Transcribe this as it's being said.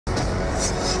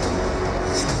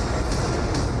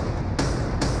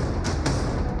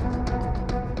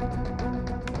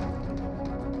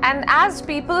And as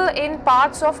people in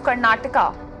parts of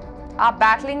Karnataka are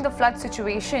battling the flood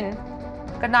situation,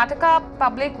 Karnataka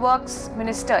Public Works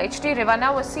Minister H.D.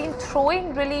 Revanna was seen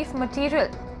throwing relief material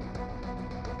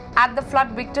at the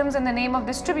flood victims in the name of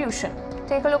distribution.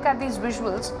 Take a look at these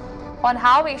visuals on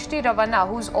how H.D. Revanna,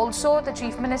 who's also the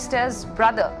Chief Minister's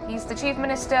brother, he's the Chief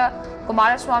Minister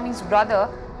Kumaraswamy's brother,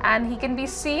 and he can be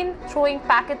seen throwing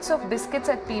packets of biscuits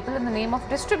at people in the name of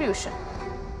distribution.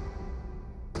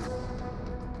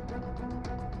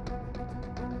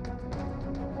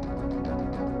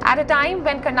 At a time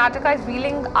when Karnataka is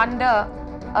reeling under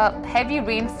heavy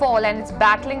rainfall and it's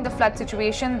battling the flood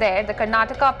situation there, the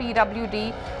Karnataka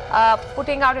PWD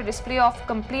putting out a display of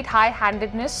complete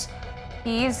high-handedness.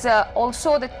 He is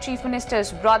also the Chief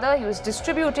Minister's brother. He was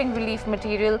distributing relief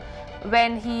material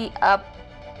when he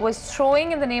was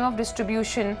throwing in the name of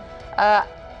distribution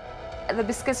the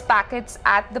biscuits packets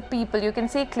at the people. You can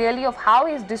see clearly of how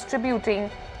he is distributing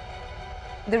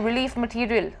the relief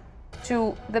material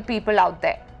to the people out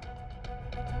there.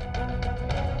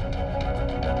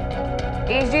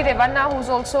 H.D. Revanna, who's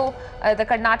also the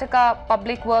Karnataka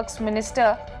Public Works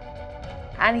Minister,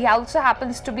 and he also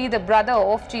happens to be the brother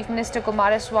of Chief Minister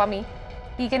Kumaraswamy.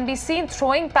 He can be seen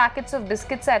throwing packets of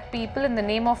biscuits at people in the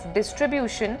name of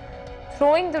distribution,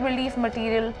 throwing the relief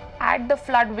material at the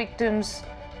flood victims.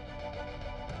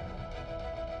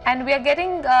 And we are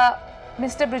getting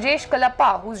Mr. Brijesh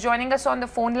Kalappa, who's joining us on the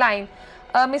phone line.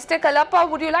 Mr. Kalappa,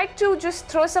 would you like to just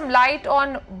throw some light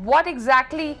on what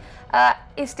exactly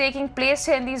is taking place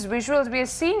here in these visuals? We are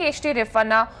seeing H.D.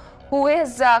 Revanna, who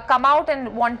has come out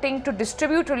and wanting to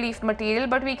distribute relief material,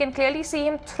 but we can clearly see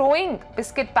him throwing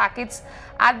biscuit packets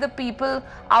at the people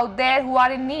out there who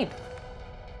are in need.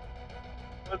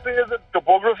 The thing is the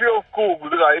topography of Coog,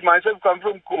 because I myself come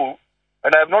from Coog,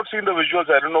 and I have not seen the visuals.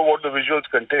 I don't know what the visuals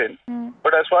contain.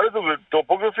 But as far as the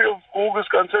topography of Coog is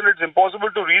concerned, it's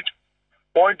impossible to reach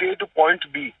point A to point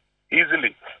B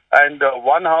easily. And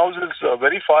one house is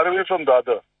very far away from the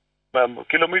other,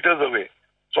 kilometers away.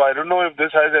 So I don't know if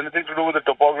this has anything to do with the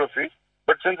topography.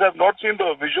 But since I have not seen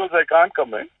the visuals, I can't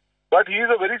comment. But he is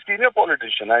a very senior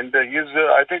politician, and he is,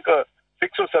 I think, a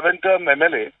 6 or 7 term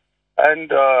MLA.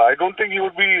 And I don't think he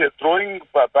would be throwing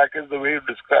packets the way you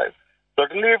described.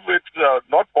 Certainly, if it's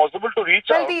not possible to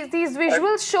reach out. Well, these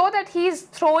visuals show that he's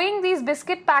throwing these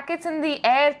biscuit packets in the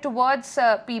air towards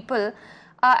people.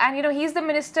 And, you know, he's the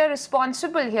minister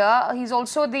responsible here. He's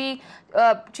also the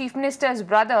Chief Minister's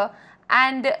brother.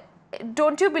 And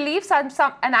don't you believe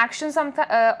an action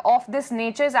of this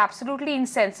nature is absolutely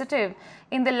insensitive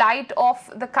in the light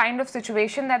of the kind of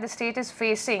situation that the state is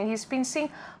facing? He's been seen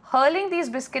hurling these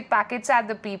biscuit packets at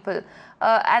the people.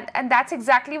 And that's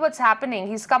exactly what's happening.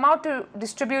 He's come out to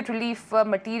distribute relief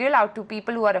material out to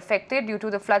people who are affected due to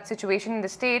the flood situation in the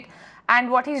state. And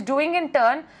what he's doing in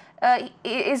turn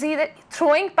is either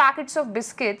throwing packets of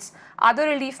biscuits, other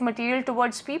relief material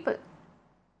towards people.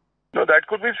 No, that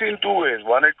could be seen two ways.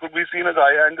 One, it could be seen as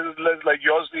high-handed, like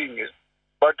you're seeing it.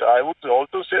 But I would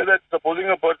also say that supposing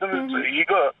a person is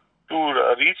eager to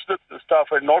reach the stuff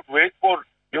and not wait for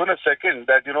even a second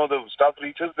that, you know, the stuff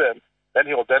reaches them,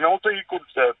 then also he could,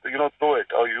 throw it.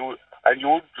 Or it would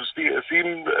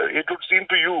seem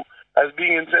to you as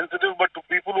being insensitive, but to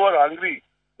people who are hungry,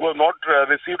 who have not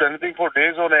received anything for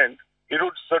days on end, it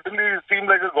would certainly seem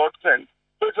like a godsend.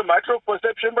 So it's a matter of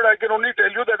perception, but I can only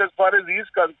tell you that as far as he is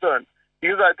concerned,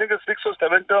 he is, I think, a 6 or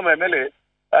 7 term MLA,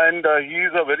 and he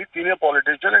is a very senior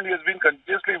politician, and he has been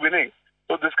continuously winning.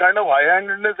 So this kind of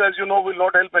high-handedness, as you know, will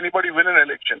not help anybody win an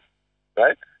election,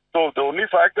 right? So the only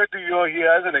fact that he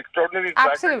has an extraordinary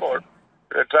track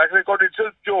record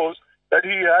itself shows that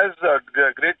he has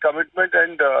great commitment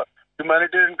and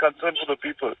humanitarian concern for the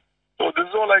people. So this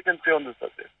is all I can say on this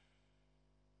subject.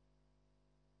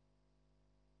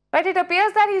 But it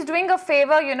appears that he's doing a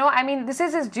favor, you know. I mean, this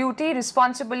is his duty,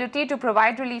 responsibility to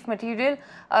provide relief material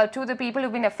to the people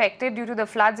who've been affected due to the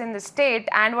floods in the state.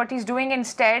 And what he's doing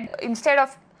instead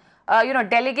of,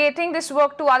 delegating this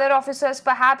work to other officers,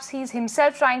 perhaps he's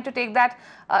himself trying to take that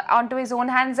onto his own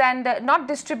hands and not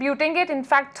distributing it, in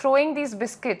fact, throwing these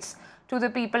biscuits to the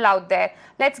people out there.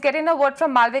 Let's get in a word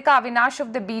from Malvika Avinash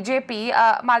of the BJP.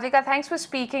 Malvika, thanks for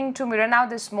speaking to Mirror Now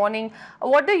this morning.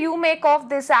 What do you make of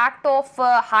this act of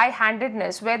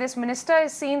high-handedness where this minister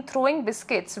is seen throwing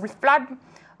biscuits,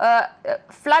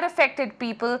 flood-affected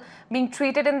people being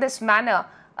treated in this manner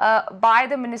by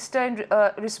the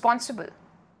minister responsible?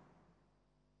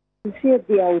 You see, at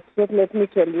the outset, let me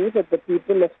tell you that the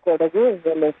people of Kodagu as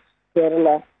well as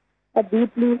Kerala are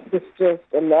deeply distressed.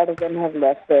 A lot of them have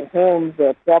lost their homes,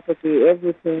 their property,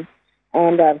 everything,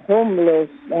 and are homeless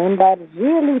and are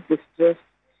really distressed.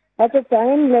 At a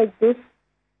time like this,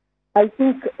 I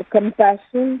think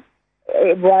compassion,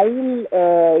 while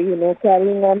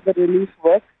carrying on the relief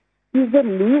work, is the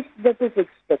least that is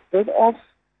expected of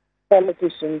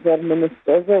politicians or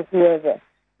ministers or whoever.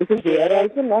 Because they are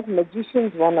also not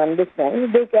magicians, one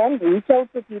understands. They can reach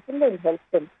out to people and help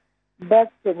them.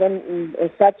 But when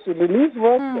such relief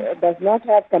work does not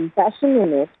have compassion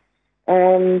in it,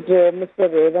 and Mr.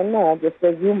 Revanna, just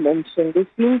as you mentioned, he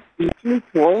seems deeply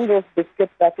throwing those biscuit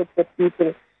packets at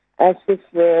people as if,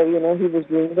 he was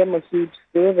doing them a huge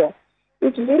favor.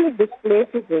 It really displays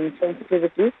his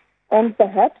insensitivity, and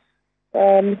perhaps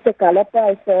Mr.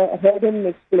 Kalapa, I heard him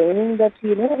explaining that he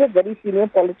is a very senior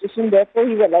politician, therefore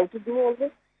he's allowed to do all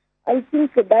this. I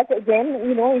think that again,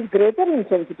 is greater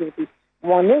insensitivity.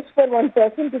 One is for one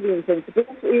person to be insensitive.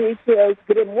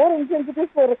 It's more insensitive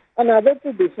for another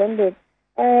to defend it.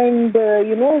 And,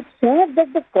 it's sad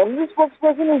that the Congress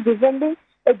spokesperson is defending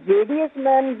a JDS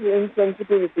man's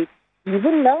insensitivity.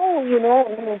 Even now,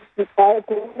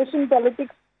 coalition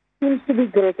politics seems to be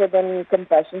greater than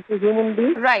compassion for human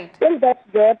beings. Right. Well, that's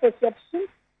their perception.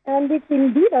 And it's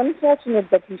indeed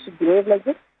unfortunate that he should behave like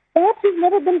this. Perhaps he's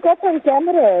never been caught on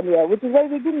camera earlier, which is why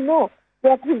we didn't know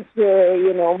what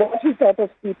he thought of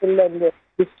people and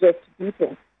distressed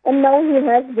people. And now he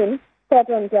has been caught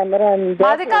on camera. And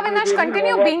Malvika Avinash,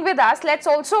 continue being with us. Let's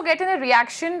also get in a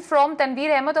reaction from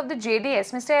Tanveer Ahmed of the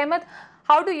JDS. Mr. Ahmed,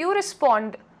 how do you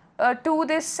respond to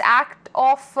this act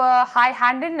of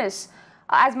high-handedness?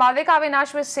 As Malvika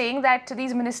Avinash was saying that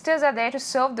these ministers are there to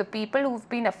serve the people who've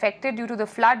been affected due to the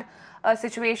flood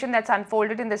situation that's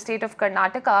unfolded in the state of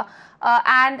Karnataka,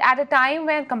 and at a time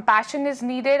when compassion is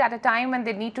needed, at a time when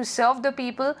they need to serve the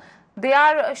people, they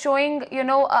are showing,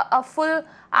 a full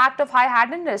act of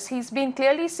high-handedness. He's been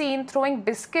clearly seen throwing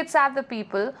biscuits at the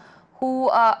people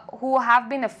who have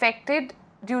been affected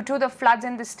due to the floods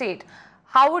in the state.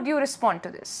 How would you respond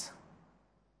to this?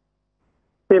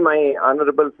 See, my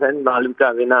honorable friend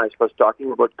Malvika Avinash was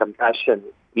talking about compassion.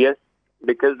 Yes,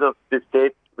 because of the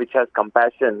state which has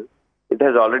compassion, it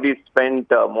has already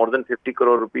spent more than 50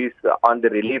 crore rupees on the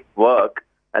relief work,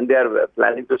 and they are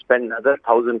planning to spend another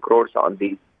 1,000 crores on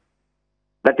these.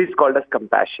 That is called as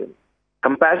compassion.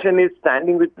 Compassion is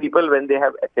standing with people when they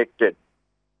have affected,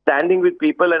 standing with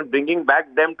people and bringing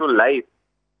back them to life.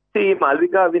 See,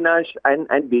 Malvika Avinash and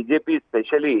BJP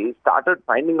especially started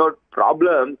finding out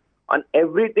problems on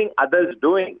everything others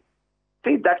doing.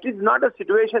 See, that is not a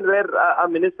situation where a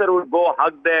minister would go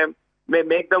hug them, may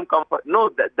make them comfort. No,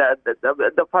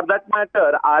 for that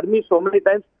matter, army so many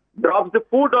times drops the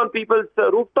food on people's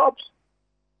rooftops.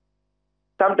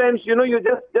 Sometimes, you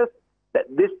just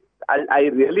this. I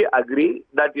really agree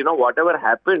that, whatever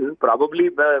happened, probably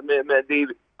the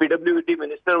PWD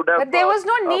minister would have. But there was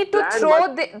no need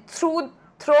to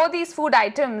throw these food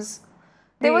items.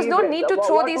 There was no need to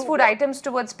throw these food items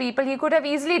towards people. He could have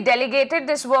easily delegated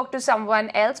this work to someone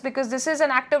else, because this is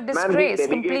an act of disgrace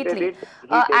completely.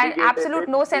 And absolute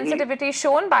no sensitivity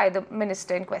shown by the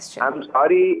minister in question. I'm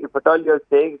sorry if at all you're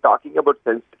talking about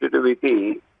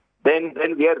sensitivity, then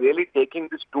we are really taking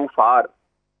this too far.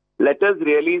 Let us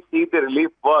really see the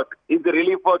relief work. Is the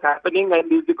relief work happening,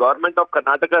 and is the government of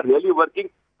Karnataka really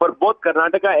working for both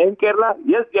Karnataka and Kerala?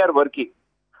 Yes, they are working.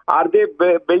 Are they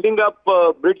building up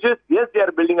bridges? Yes, they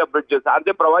are building up bridges. Are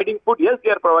they providing food? Yes,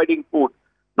 they are providing food.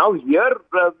 Now here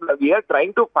we are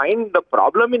trying to find the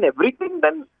problem in everything.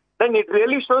 Then it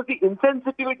really shows the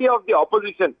insensitivity of the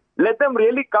opposition. Let them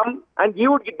really come, and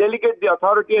you would delegate the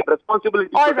authority and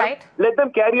responsibility to them. Let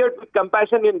them carry it with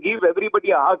compassion and give everybody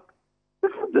a hug.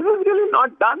 This is really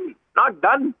not done. Not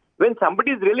done. When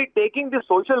somebody is really taking the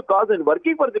social cause and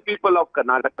working for the people of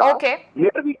Karnataka,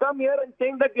 here we come here and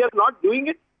saying that we are not doing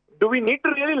it. Do we need to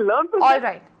really learn from All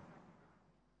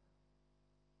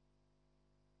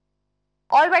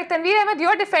right, Tanveer Ahmed,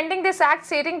 you're defending this act,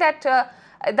 stating that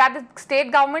that the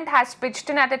state government has pitched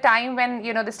in at a time when,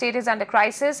 the state is under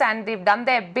crisis and they've done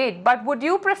their bit. But would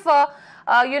you prefer,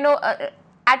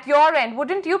 at your end,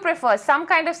 wouldn't you prefer some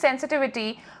kind of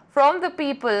sensitivity from the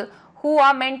people who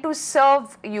are meant to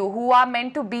serve you, who are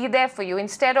meant to be there for you,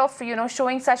 instead of,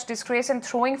 showing such disgrace and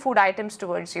throwing food items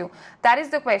towards you? That is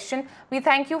the question. We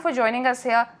thank you for joining us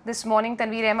here this morning,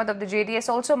 Tanveer Ahmed of the JDS,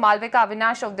 also Malvika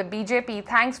Avinash of the BJP.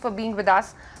 Thanks for being with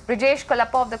us. Brijesh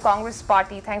Kalapa of the Congress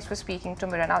Party, thanks for speaking to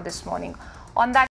Mirana this morning. On that